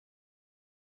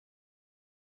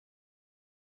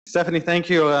Stephanie, thank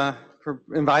you for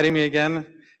inviting me again,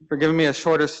 for giving me a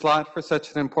shorter slot for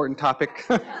such an important topic,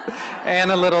 and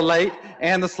a little late,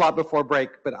 and the slot before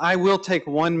break. But I will take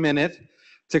 1 minute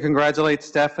to congratulate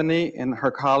Stephanie and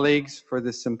her colleagues for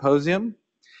this symposium,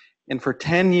 and for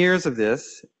 10 years of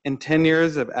this, and 10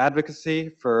 years of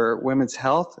advocacy for women's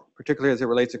health, particularly as it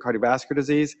relates to cardiovascular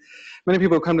disease. Many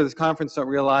people who come to this conference don't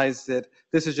realize that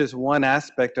this is just one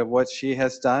aspect of what she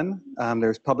has done.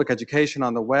 There's public education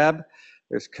on the web.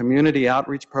 There's community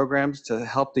outreach programs to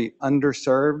help the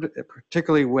underserved,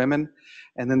 particularly women.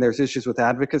 And then there's issues with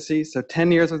advocacy. So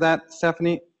 10 years of that,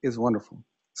 Stephanie, is wonderful.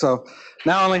 So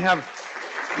now I only have,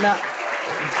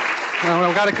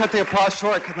 I've got to cut the applause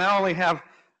short because now I only have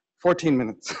 14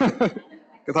 minutes because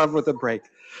I'm with a break.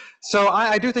 So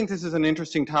I do think this is an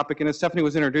interesting topic. And as Stephanie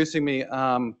was introducing me,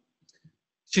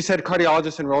 she said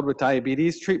cardiologists enrolled with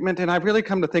diabetes treatment. And I've really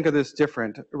come to think of this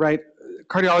different, right?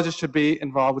 Cardiologists should be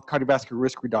involved with cardiovascular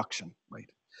risk reduction, right?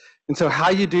 And so how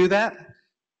you do that,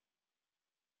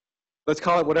 let's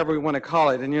call it whatever we want to call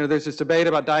it. And there's this debate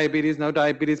about diabetes, no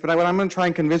diabetes, but what I'm going to try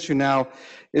and convince you now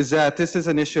is that this is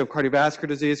an issue of cardiovascular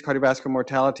disease, cardiovascular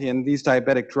mortality, and these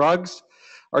diabetic drugs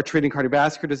are treating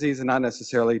cardiovascular disease and not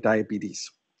necessarily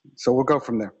diabetes. So we'll go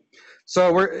from there.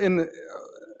 So we're in,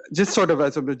 just sort of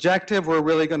as an objective, we're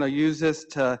really going to use this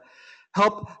to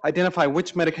help identify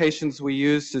which medications we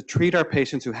use to treat our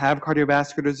patients who have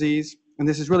cardiovascular disease. And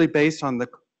this is really based on the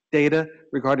data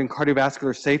regarding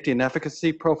cardiovascular safety and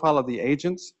efficacy profile of the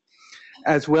agents,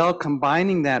 as well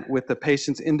combining that with the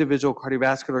patient's individual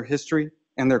cardiovascular history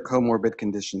and their comorbid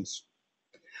conditions.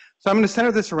 So I'm going to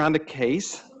center this around a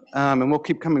case, and we'll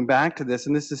keep coming back to this.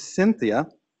 And this is Cynthia.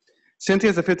 Cynthia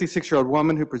is a 56-year-old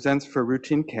woman who presents for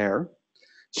routine care.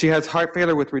 She has heart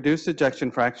failure with reduced ejection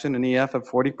fraction, an EF of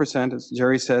 40%, as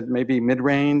Jerry said, maybe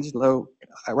mid-range, low,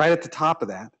 right at the top of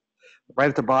that, right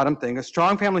at the bottom thing. A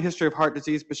strong family history of heart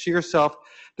disease, but she herself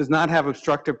does not have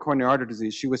obstructive coronary artery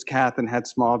disease. She was cath and had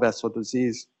small vessel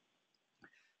disease.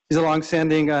 She's has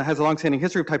a long-standing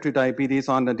history of type 2 diabetes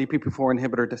on the DPP-4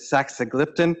 inhibitor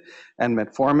saxagliptin and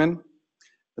metformin.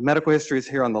 The medical history is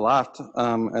here on the left,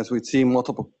 as we'd see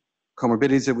multiple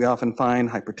comorbidities that we often find,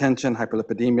 hypertension,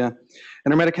 hyperlipidemia.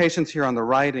 And our medications here on the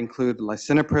right include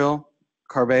lisinopril,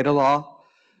 carvedilol,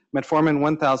 metformin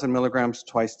 1,000 milligrams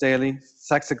twice daily,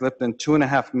 saxagliptin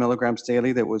 2.5 milligrams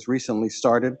daily that was recently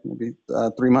started, maybe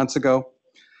 3 months ago,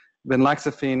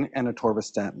 venlafaxine, and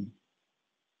atorvastatin.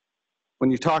 When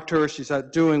you talk to her, she's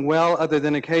doing well, other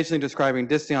than occasionally describing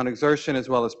dyspnea on exertion as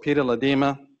well as pedal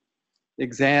edema.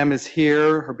 Exam is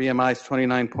here. Her BMI is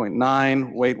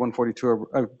 29.9, weight 142,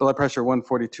 blood pressure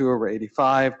 142 over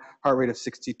 85, heart rate of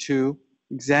 62.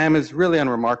 Exam is really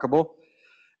unremarkable.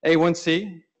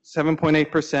 A1C,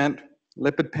 7.8%.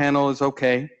 Lipid panel is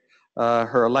okay.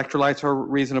 Her electrolytes are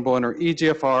reasonable, and her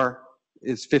eGFR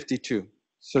is 52,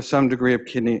 so some degree of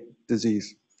kidney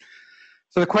disease.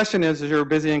 So the question is, as you're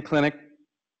busy in clinic,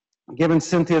 given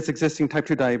Cynthia's existing type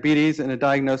 2 diabetes and a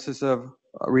diagnosis of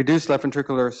reduced left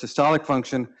ventricular systolic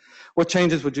function, what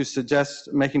changes would you suggest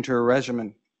making to her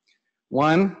regimen?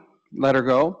 1, let her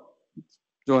go.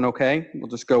 Doing okay. We'll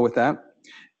just go with that.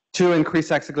 2, increase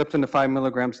saxagliptin to 5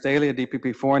 milligrams daily, a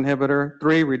DPP-4 inhibitor.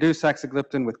 3, reduce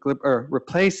saxagliptin with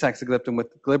replace saxagliptin with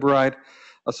glyburide,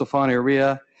 a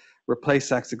sulfonylurea. Replace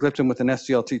saxagliptin with an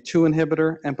SGLT2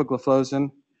 inhibitor, empagliflozin.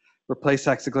 Replace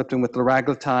saxagliptin with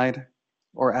liraglutide,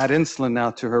 or add insulin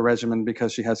now to her regimen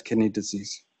because she has kidney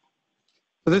disease.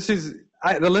 So this is,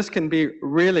 the list can be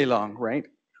really long, right?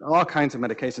 All kinds of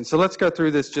medications. So let's go through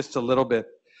this just a little bit.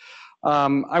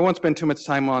 I won't spend too much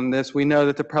time on this. We know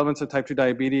that the prevalence of type 2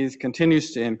 diabetes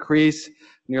continues to increase.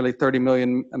 Nearly 30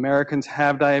 million Americans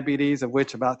have diabetes, of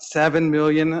which about 7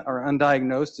 million are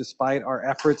undiagnosed despite our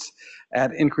efforts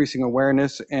at increasing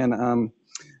awareness and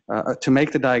to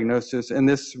make the diagnosis. And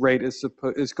this rate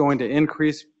is going to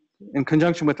increase in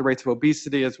conjunction with the rates of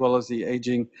obesity as well as the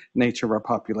aging nature of our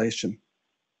population.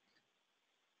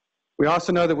 We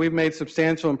also know that we've made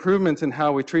substantial improvements in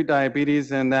how we treat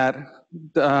diabetes, and that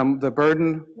the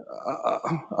burden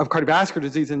of cardiovascular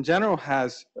disease in general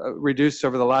has reduced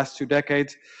over the last 2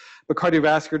 decades, but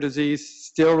cardiovascular disease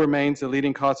still remains the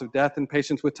leading cause of death in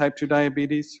patients with type 2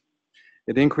 diabetes.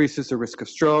 It increases the risk of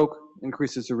stroke,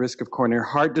 increases the risk of coronary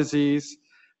heart disease,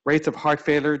 rates of heart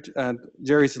failure.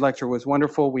 Jerry's lecture was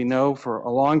wonderful. We know for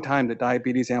a long time that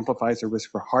diabetes amplifies the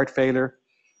risk for heart failure,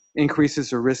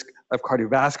 increases the risk of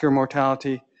cardiovascular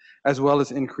mortality, as well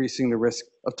as increasing the risk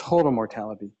of total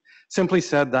mortality. Simply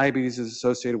said, diabetes is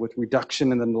associated with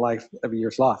reduction in the life of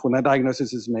years lost. When that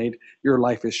diagnosis is made, your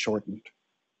life is shortened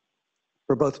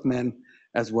for both men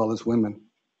as well as women.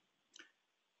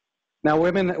 Now,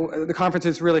 women, the conference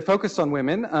is really focused on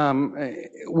women.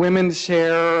 Women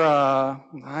share,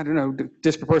 I don't know,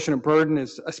 disproportionate burden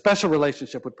is a special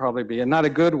relationship would probably be, and not a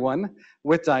good one,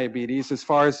 with diabetes as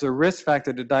far as the risk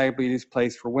factor that diabetes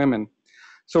plays for women.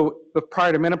 So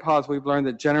prior to menopause, we've learned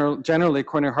that generally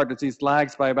coronary heart disease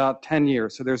lags by about 10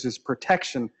 years. So there's this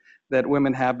protection that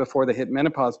women have before they hit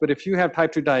menopause. But if you have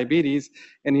type 2 diabetes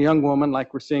in a young woman,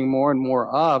 like we're seeing more and more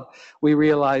of, we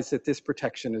realize that this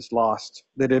protection is lost,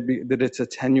 that it's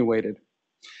attenuated.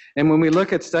 And when we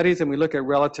look at studies and we look at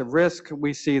relative risk,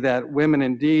 we see that women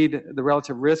indeed, the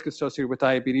relative risk associated with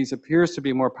diabetes appears to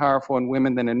be more powerful in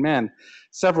women than in men.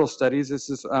 Several studies, this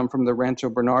is from the Rancho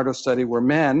Bernardo study, where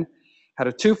men had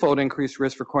a 2-fold increased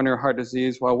risk for coronary heart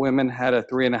disease, while women had a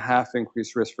 3.5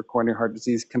 increased risk for coronary heart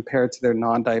disease compared to their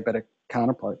non-diabetic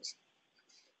counterparts.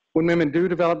 When women do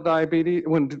develop diabetes,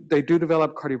 when they do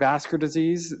develop cardiovascular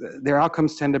disease, their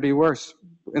outcomes tend to be worse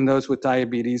in those with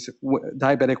diabetes,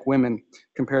 diabetic women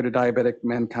compared to diabetic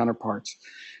men counterparts.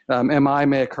 MI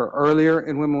may occur earlier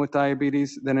in women with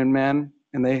diabetes than in men,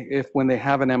 and when they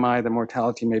have an MI, the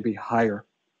mortality may be higher.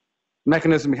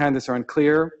 Mechanisms behind this are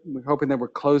unclear. We're hoping that we're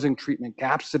closing treatment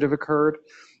gaps that have occurred,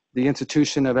 the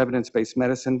institution of evidence-based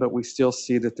medicine, but we still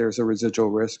see that there's a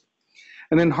residual risk.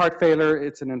 And then heart failure,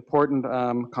 it's an important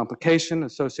complication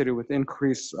associated with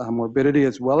increased morbidity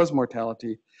as well as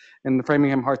mortality. And the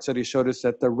Framingham Heart Study showed us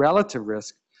that the relative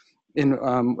risk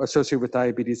associated with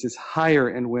diabetes is higher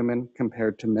in women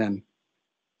compared to men.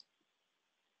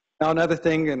 Now, another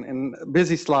thing, and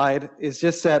busy slide, is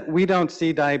just that we don't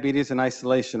see diabetes in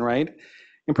isolation, right?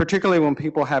 And particularly when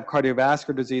people have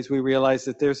cardiovascular disease, we realize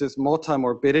that there's this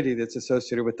multimorbidity that's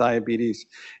associated with diabetes.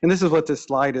 And this is what this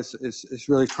slide is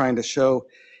really trying to show.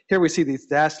 Here we see these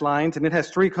dashed lines, and it has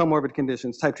 3 comorbid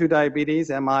conditions: type 2 diabetes,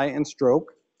 MI, and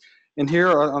stroke. And here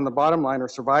on the bottom line are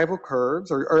survival curves,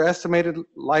 or estimated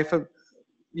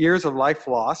years of life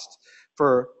lost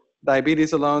for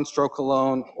diabetes alone, stroke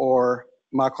alone, or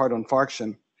myocardial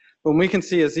infarction. When we can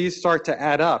see as these start to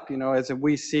add up, as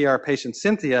we see our patient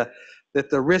Cynthia, that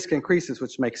the risk increases,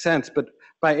 which makes sense. But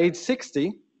by age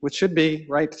 60, which should be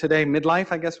right today,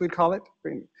 midlife, I guess we'd call it,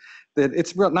 that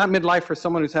it's not midlife for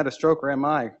someone who's had a stroke or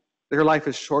MI. Their life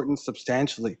is shortened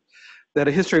substantially. That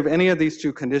a history of any of these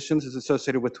 2 conditions is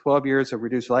associated with 12 years of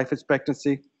reduced life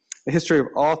expectancy. A history of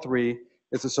all 3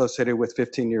 is associated with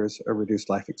 15 years of reduced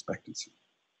life expectancy.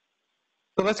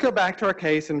 So let's go back to our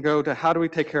case and go to how do we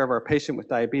take care of our patient with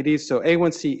diabetes. So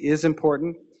A1C is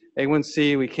important.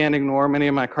 A1C, we can't ignore. Many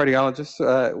of my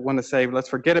cardiologists want to say, let's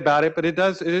forget about it, but it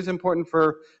is important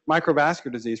for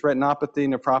microvascular disease, retinopathy,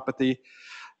 nephropathy.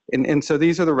 And so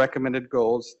these are the recommended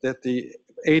goals that the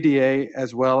ADA,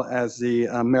 as well as the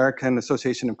American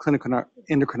Association of Clinical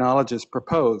Endocrinologists,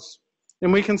 propose.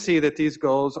 And we can see that these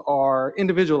goals are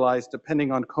individualized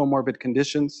depending on comorbid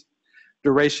conditions,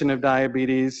 duration of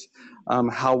diabetes,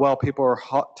 how well people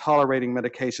are tolerating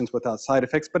medications without side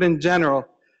effects. But in general,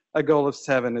 a goal of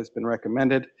 7 has been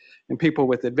recommended. In people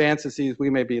with advanced disease, we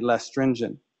may be less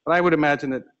stringent. But I would imagine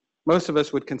that most of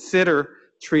us would consider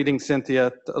treating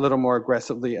Cynthia a little more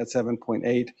aggressively at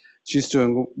 7.8. She's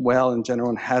doing well in general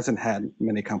and hasn't had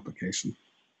many complications.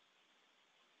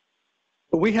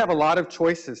 But we have a lot of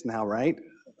choices now, right,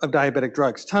 of diabetic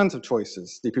drugs, tons of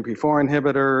choices: DPP-4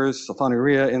 inhibitors,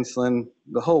 sulfonylurea, insulin,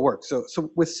 the whole works.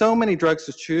 So with so many drugs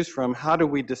to choose from, how do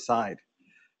we decide?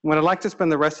 What I'd like to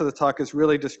spend the rest of the talk is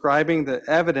really describing the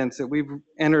evidence that we've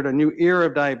entered a new era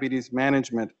of diabetes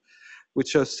management, which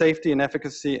shows safety and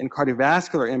efficacy and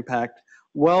cardiovascular impact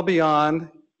well beyond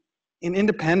and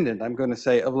independent, I'm going to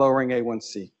say, of lowering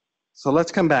A1C. So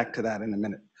let's come back to that in a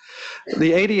minute.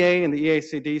 The ADA and the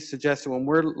EACD suggest that when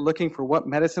we're looking for what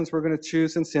medicines we're going to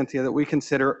choose in Cynthia, that we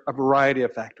consider a variety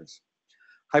of factors.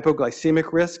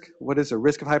 Hypoglycemic risk: what is the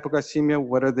risk of hypoglycemia?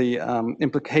 What are the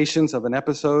implications of an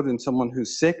episode in someone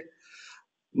who's sick?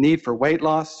 Need for weight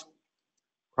loss,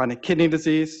 chronic kidney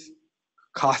disease,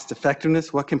 cost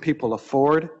effectiveness: what can people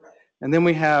afford? And then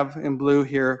we have in blue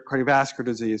here cardiovascular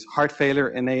disease, heart failure,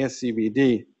 and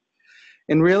ASCVD.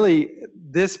 And really,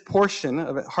 this portion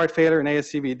of heart failure and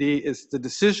ASCVD is the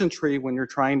decision tree when you're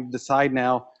trying to decide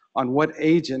now on what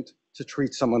agent to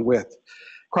treat someone with.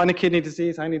 Chronic kidney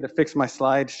disease, I need to fix my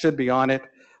slide, should be on it,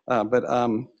 but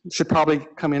should probably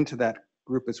come into that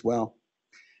group as well.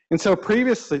 And so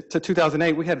previously to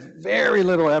 2008, we had very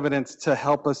little evidence to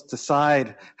help us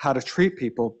decide how to treat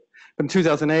people. But in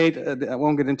 2008, I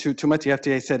won't get into too much, the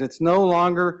FDA said it's no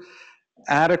longer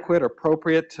adequate or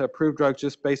appropriate to approve drugs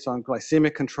just based on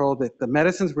glycemic control, that the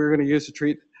medicines we're going to use to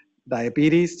treat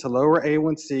diabetes, to lower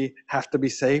A1C, have to be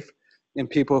safe in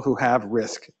people who have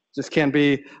risk. Just can't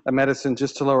be a medicine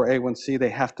just to lower A1C, they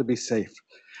have to be safe.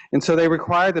 And so they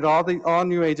required that all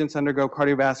new agents undergo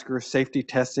cardiovascular safety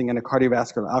testing and a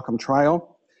cardiovascular outcome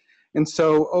trial. And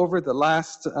so over the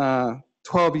last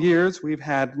 12 years, we've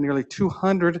had nearly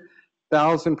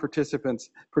 200,000 participants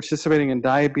participating in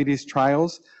diabetes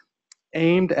trials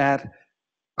aimed at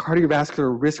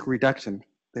cardiovascular risk reduction.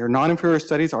 They're non-inferior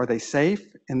studies. Are they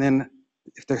safe? And then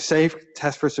if they're safe,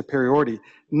 test for superiority.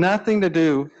 Nothing to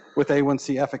do with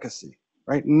A1C efficacy,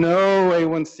 right? No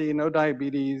A1C, no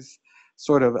diabetes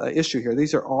sort of issue here.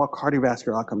 These are all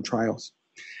cardiovascular outcome trials.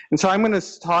 And so I'm going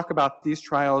to talk about these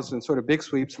trials in sort of big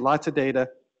sweeps, lots of data,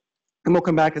 and we'll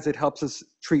come back as it helps us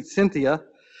treat Cynthia.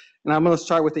 And I'm going to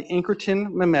start with the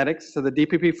incretin mimetics, so the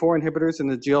DPP-4 inhibitors and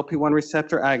the GLP-1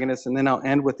 receptor agonists, and then I'll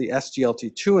end with the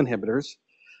SGLT2 inhibitors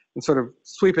and sort of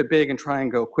sweep it big and try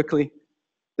and go quickly.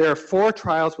 There are 4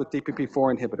 trials with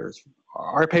DPP-4 inhibitors.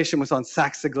 Our patient was on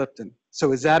saxagliptin.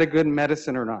 So is that a good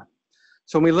medicine or not?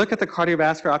 So when we look at the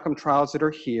cardiovascular outcome trials that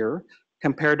are here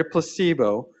compared to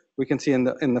placebo, we can see in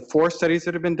the 4 studies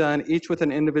that have been done, each with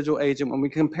an individual agent, when we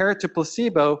compare it to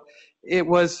placebo, it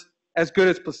was as good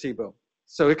as placebo.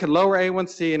 So it could lower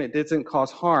A1C and it didn't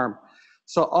cause harm.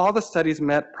 So all the studies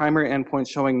met primary endpoints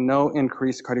showing no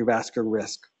increased cardiovascular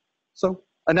risk. So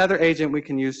another agent we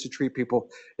can use to treat people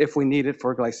if we need it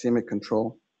for glycemic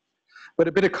control. But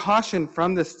a bit of caution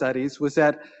from the studies was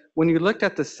that when you looked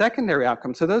at the secondary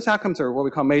outcomes, so those outcomes are what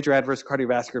we call major adverse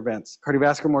cardiovascular events,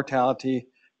 cardiovascular mortality,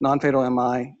 non-fatal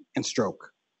MI, and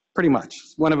stroke, pretty much.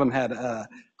 One of them had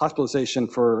hospitalization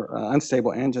for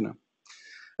unstable angina.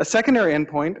 A secondary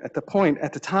endpoint at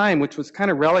the time, which was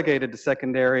kind of relegated to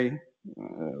secondary,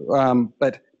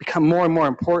 but become more and more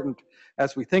important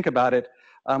as we think about it,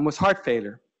 was heart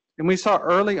failure. And we saw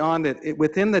early on that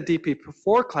within the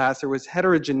DPP-4 class, there was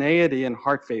heterogeneity in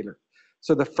heart failure.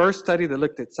 So the first study that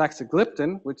looked at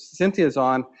saxagliptin, which Cynthia's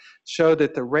on, showed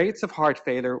that the rates of heart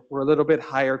failure were a little bit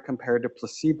higher compared to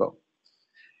placebo.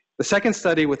 The second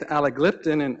study with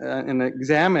alogliptin and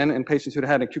examine in patients who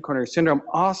had acute coronary syndrome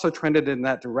also trended in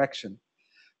that direction.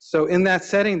 So in that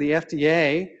setting, the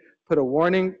FDA put a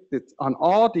warning that on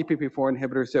all DPP-4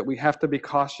 inhibitors that we have to be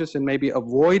cautious and maybe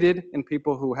avoided in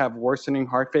people who have worsening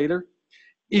heart failure,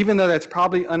 even though that's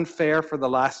probably unfair for the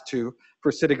last 2,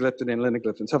 for sitagliptin and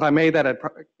linagliptin. So if I made that,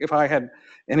 if I had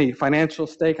any financial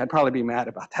stake, I'd probably be mad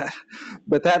about that.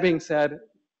 But that being said,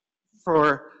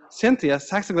 for Cynthia,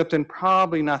 saxagliptin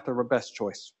probably not the best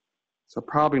choice. So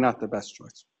probably not the best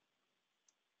choice.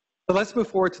 So let's move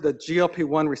forward to the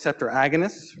GLP-1 receptor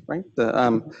agonists, right?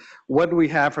 What do we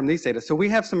have from these data? So we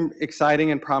have some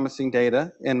exciting and promising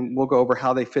data, and we'll go over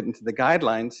how they fit into the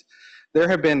guidelines. There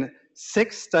have been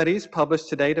 6 studies published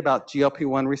to date about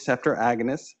GLP-1 receptor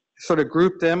agonists, sort of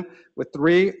grouped them with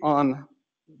 3 on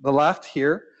the left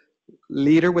here,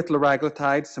 leader with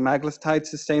liraglutide, semaglutide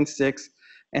sustained 6,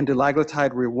 and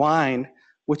dulaglutide rewind,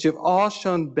 which have all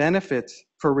shown benefits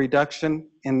for reduction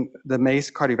in the MACE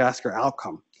cardiovascular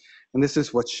outcome. And this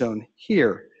is what's shown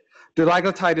here.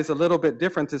 Dulaglutide is a little bit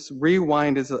different. This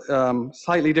rewind is a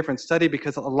slightly different study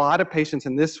because a lot of patients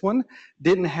in this one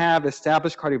didn't have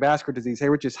established cardiovascular disease. They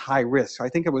were just high risk. So I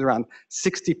think it was around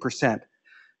 60%.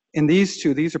 In these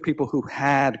 2, these are people who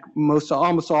had, almost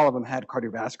all of them had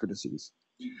cardiovascular disease.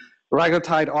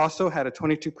 Liraglutide also had a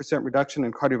 22% reduction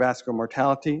in cardiovascular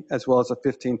mortality, as well as a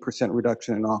 15%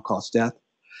 reduction in all-cause death.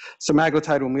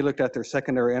 Semaglutide, when we looked at their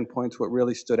secondary endpoints, what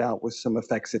really stood out was some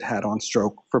effects it had on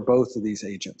stroke for both of these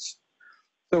agents.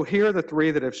 So here are the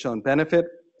 3 that have shown benefit.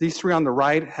 These 3 on the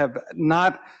right have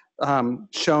not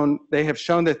shown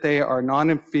that they are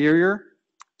non-inferior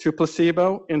to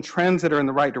placebo in trends that are in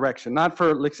the right direction. Not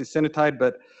for lixisenatide,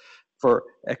 but for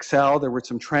Excel, there were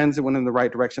some trends that went in the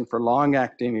right direction for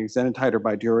long-acting exenatide or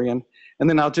Bydureon. And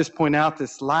then I'll just point out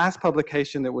this last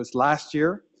publication that was last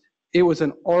year. It was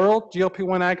an oral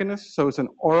GLP-1 agonist, so it's an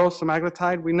oral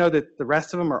semaglutide. We know that the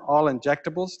rest of them are all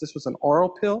injectables. This was an oral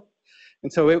pill.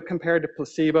 And so it compared to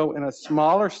placebo in a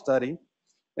smaller study,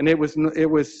 and it was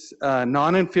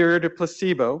non-inferior to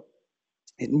placebo.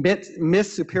 It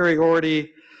missed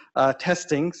superiority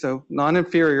testing, so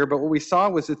non-inferior, but what we saw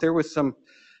was that there was some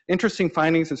interesting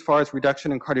findings as far as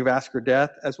reduction in cardiovascular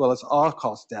death as well as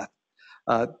all-cause death.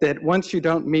 That once you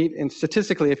don't meet, and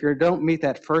statistically, if you don't meet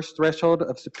that first threshold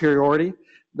of superiority,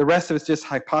 the rest of it's just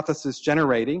hypothesis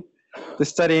generating. The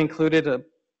study included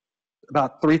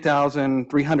about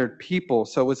 3,300 people,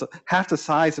 so it was half the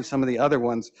size of some of the other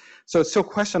ones. So it's still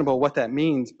questionable what that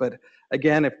means, but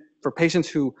again, for patients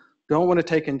who don't want to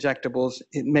take injectables,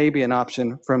 it may be an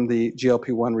option from the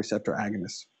GLP-1 receptor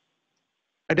agonists.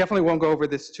 I definitely won't go over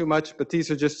this too much, but these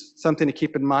are just something to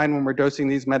keep in mind when we're dosing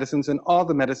these medicines, and all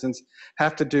the medicines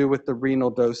have to do with the renal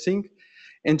dosing.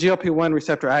 And GLP-1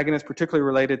 receptor agonists, particularly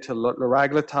related to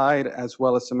liraglutide as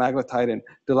well as semaglutide and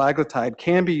dulaglutide,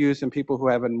 can be used in people who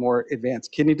have a more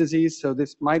advanced kidney disease. So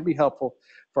this might be helpful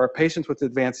for our patients with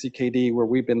advanced CKD where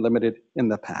we've been limited in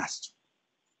the past.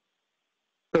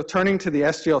 So turning to the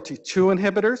SGLT2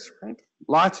 inhibitors, right?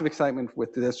 Lots of excitement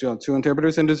with the SGLT2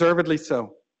 inhibitors, and deservedly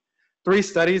so. 3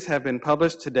 studies have been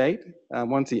published to date.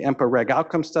 One's the EMPA-REG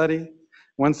outcome study,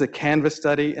 one's the CANVAS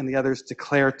study, and the other's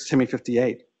DECLARE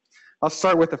SIMI58. I'll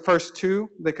start with the first 2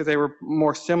 because they were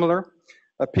more similar.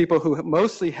 People who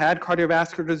mostly had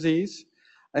cardiovascular disease,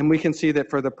 and we can see that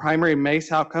for the primary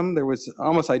MACE outcome, there was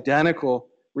almost identical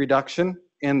reduction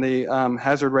in the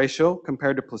hazard ratio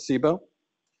compared to placebo.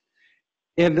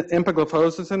 In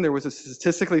empagliflozin, there was a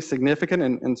statistically significant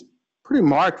and pretty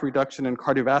marked reduction in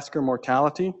cardiovascular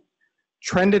mortality,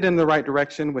 trended in the right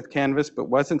direction with CANVAS, but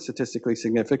wasn't statistically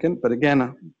significant, but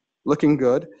again, looking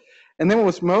good. And then what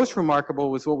was most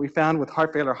remarkable was what we found with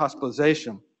heart failure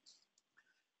hospitalization.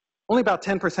 Only about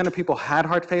 10% of people had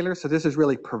heart failure, so this is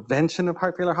really prevention of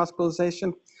heart failure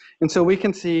hospitalization. And so we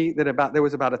can see that there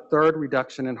was about a 1/3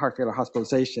 reduction in heart failure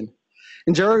hospitalization.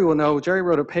 And Jerry will know, Jerry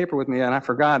wrote a paper with me, and I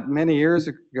forgot, many years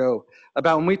ago,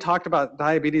 about when we talked about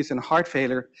diabetes and heart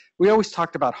failure, we always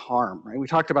talked about harm, right? We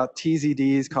talked about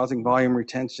TZDs causing volume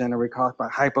retention, or we talked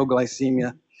about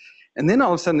hypoglycemia. And then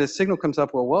all of a sudden this signal comes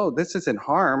up, well, whoa, this isn't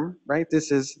harm, right? This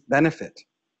is benefit.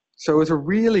 So it was a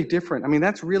really different, I mean,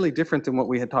 that's really different than what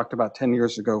we had talked about 10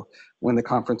 years ago when the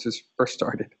conferences first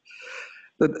started.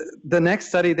 The next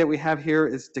study that we have here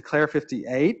is DECLARE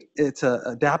 58. It's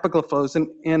a dapagliflozin,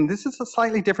 and this is a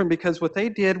slightly different because what they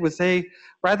did was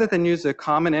rather than use a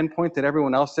common endpoint that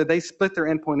everyone else did, they split their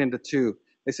endpoint into 2.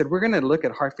 They said, we're going to look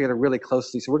at heart failure really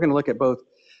closely. So we're going to look at both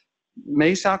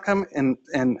MACE outcome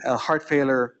and heart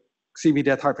failure, CV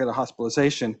death, heart failure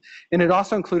hospitalization. And it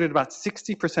also included about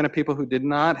 60% of people who did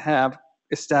not have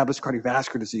established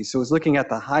cardiovascular disease. So it was looking at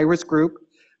the high-risk group,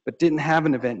 but didn't have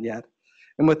an event yet.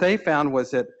 And what they found was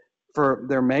that for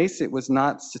their MACE, it was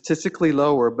not statistically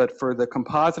lower, but for the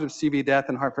composite of CV death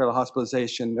and heart failure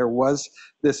hospitalization, there was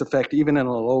this effect even in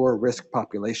a lower risk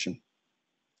population.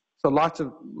 So lots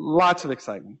of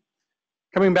excitement.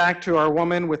 Coming back to our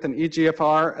woman with an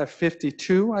eGFR of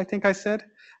 52, I think I said,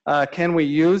 can we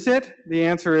use it? The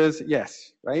answer is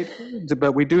yes, right?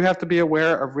 But we do have to be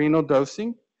aware of renal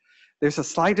dosing. There's a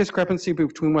slight discrepancy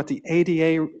between what the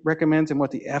ADA recommends and what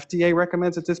the FDA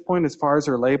recommends at this point as far as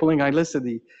their labeling. I listed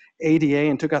the ADA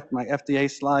and took out my FDA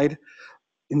slide.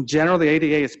 In general, the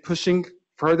ADA is pushing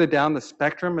further down the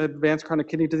spectrum of advanced chronic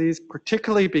kidney disease,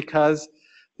 particularly because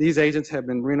these agents have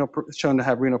been shown to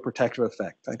have renal protective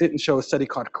effect. I didn't show a study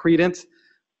called CREDENCE,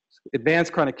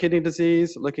 advanced chronic kidney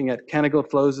disease, looking at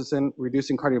canagliflozin,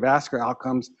 reducing cardiovascular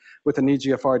outcomes with an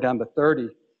eGFR down to 30,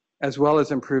 as well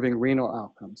as improving renal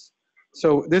outcomes.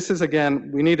 So this is,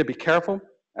 again, we need to be careful.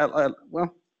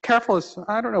 Well, careful is,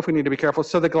 I don't know if we need to be careful.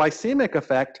 So the glycemic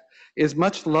effect is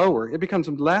much lower. It becomes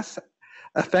less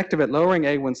effective at lowering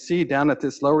A1C down at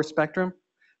this lower spectrum,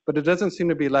 but it doesn't seem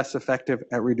to be less effective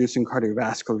at reducing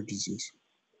cardiovascular disease.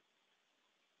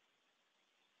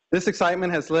 This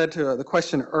excitement has led to the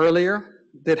question earlier,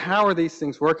 that how are these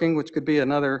things working, which could be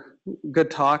another good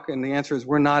talk, and the answer is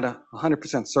we're not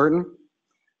 100% certain.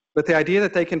 But the idea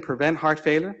that they can prevent heart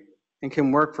failure and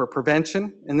can work for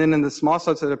prevention, and then in the small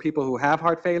subset of people who have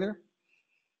heart failure,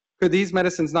 could these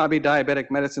medicines not be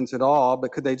diabetic medicines at all,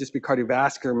 but could they just be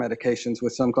cardiovascular medications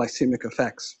with some glycemic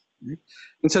effects?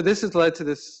 And so this has led to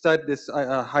this study, this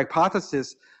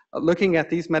hypothesis looking at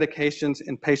these medications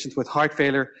in patients with heart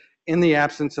failure in the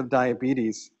absence of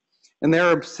diabetes. And there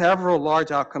are several large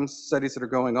outcomes studies that are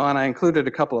going on. I included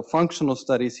a couple of functional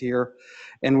studies here,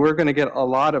 and we're going to get a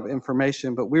lot of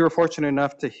information, but we were fortunate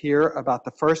enough to hear about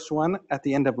the first one at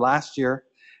the end of last year,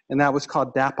 and that was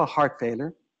called DAPA Heart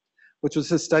Failure, which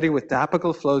was a study with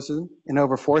dapagliflozin in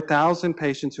over 4,000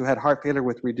 patients who had heart failure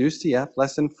with reduced EF,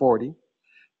 less than 40,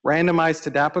 randomized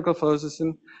to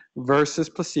dapagliflozin versus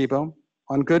placebo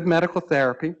on good medical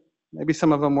therapy. Maybe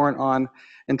some of them weren't on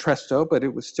Entresto, but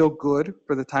it was still good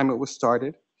for the time it was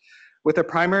started, with a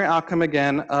primary outcome,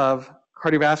 again, of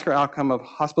cardiovascular outcome of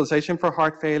hospitalization for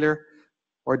heart failure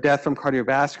or death from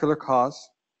cardiovascular cause,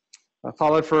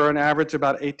 followed for an average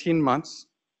about 18 months.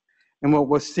 And what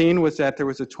was seen was that there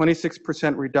was a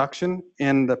 26% reduction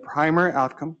in the primary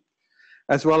outcome,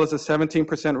 as well as a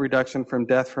 17% reduction from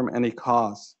death from any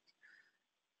cause.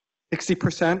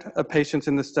 60% of patients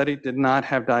in the study did not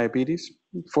have diabetes,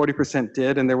 40%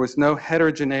 did, and there was no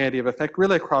heterogeneity of effect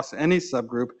really across any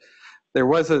subgroup. There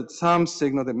was some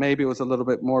signal that maybe it was a little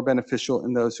bit more beneficial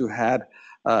in those who had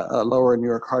a lower New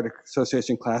York Heart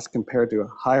Association class compared to a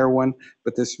higher one,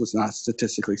 but this was not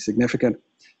statistically significant.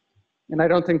 And I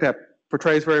don't think that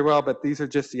portrays very well, but these are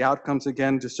just the outcomes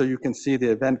again, just so you can see the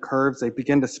event curves. They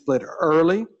begin to split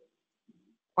early,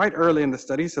 quite early in the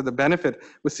study. So the benefit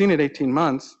was seen at 18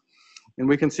 months. And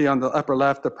we can see on the upper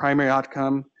left, the primary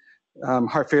outcome,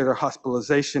 heart failure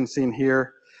hospitalization seen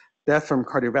here, death from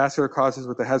cardiovascular causes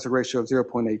with a hazard ratio of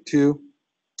 0.82,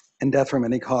 and death from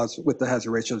any cause with the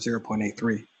hazard ratio of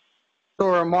 0.83.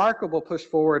 So a remarkable push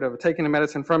forward of taking the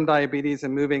medicine from diabetes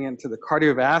and moving into the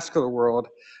cardiovascular world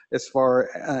as far,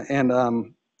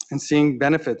 and seeing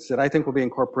benefits that I think will be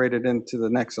incorporated into the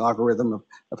next algorithm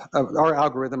of our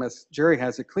algorithm, as Jerry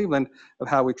has at Cleveland, of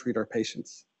how we treat our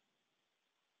patients.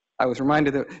 I was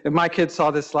reminded that if my kids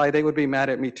saw this slide, they would be mad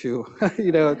at me too.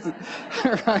 You know,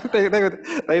 right?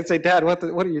 They'd say, "Dad, what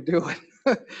are you doing?"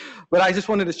 But I just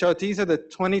wanted to show it. These are the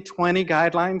 2020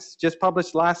 guidelines, just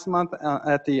published last month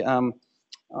at the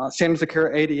Standards of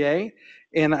Care ADA.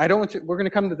 And I don't want you, we're going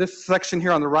to come to this section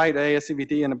here on the right,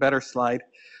 ASCVD, in a better slide.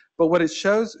 But what it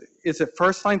shows is that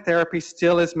first-line therapy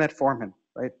still is metformin.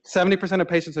 Right? 70% of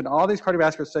patients in all these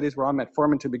cardiovascular studies were on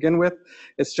metformin to begin with.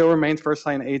 It still remains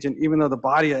first-line agent, even though the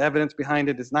body of evidence behind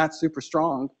it is not super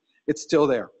strong, it's still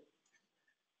there.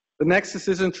 The next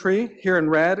decision tree here in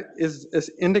red is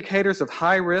indicators of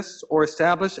high risk or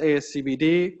established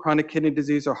ASCVD, chronic kidney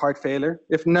disease, or heart failure.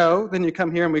 If no, then you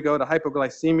come here and we go to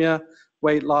hypoglycemia,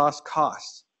 weight loss,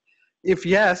 cost. If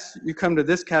yes, you come to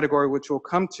this category, which we'll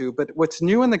come to. But what's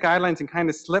new in the guidelines and kind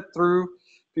of slipped through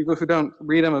people who don't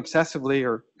read them obsessively,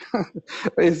 or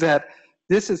is that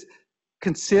this is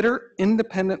consider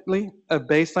independently a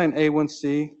baseline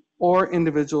A1C or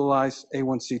individualized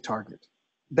A1C target.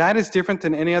 That is different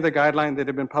than any other guideline that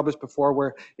had been published before,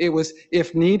 where it was,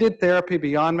 if needed therapy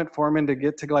beyond metformin to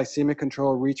get to glycemic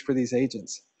control, reach for these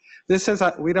agents. This says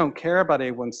we don't care about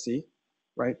A1C,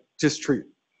 right? Just treat.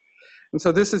 And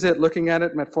so this is it, looking at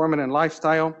it, metformin and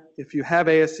lifestyle. If you have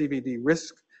ASCVD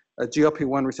risk, a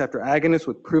GLP-1 receptor agonist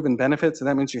with proven benefits, and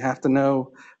that means you have to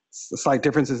know the slight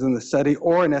differences in the study,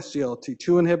 or an SGLT2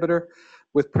 inhibitor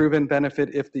with proven benefit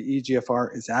if the eGFR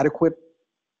is adequate.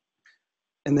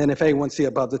 And then if A1C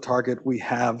above the target, we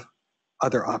have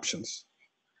other options.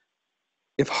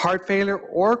 If heart failure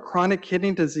or chronic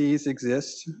kidney disease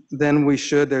exists, then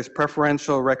there's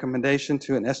preferential recommendation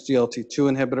to an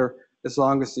SGLT2 inhibitor as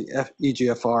long as the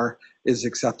eGFR is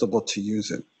acceptable to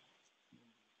use it.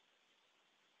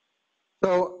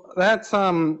 So that's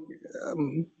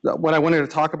what I wanted to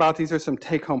talk about. These are some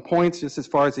take-home points, just as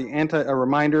far as a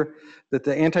reminder that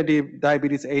the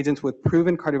anti-diabetes agents with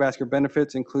proven cardiovascular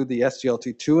benefits include the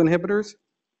SGLT2 inhibitors,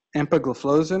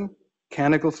 empagliflozin,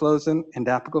 canagliflozin, and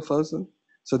dapagliflozin.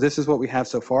 So this is what we have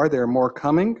so far. There are more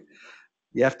coming.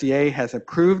 The FDA has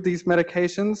approved these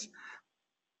medications,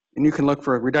 and you can look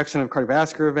for a reduction of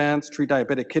cardiovascular events, treat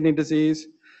diabetic kidney disease.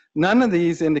 None of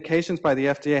these indications by the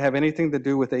FDA have anything to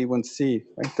do with A1C,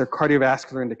 right? They're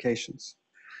cardiovascular indications.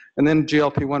 And then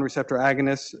GLP-1 receptor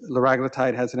agonists,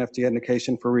 liraglutide has an FDA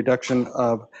indication for reduction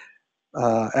of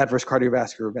adverse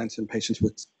cardiovascular events in patients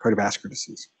with cardiovascular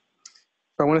disease.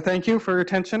 So I want to thank you for your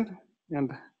attention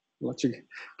and let you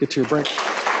get to your break.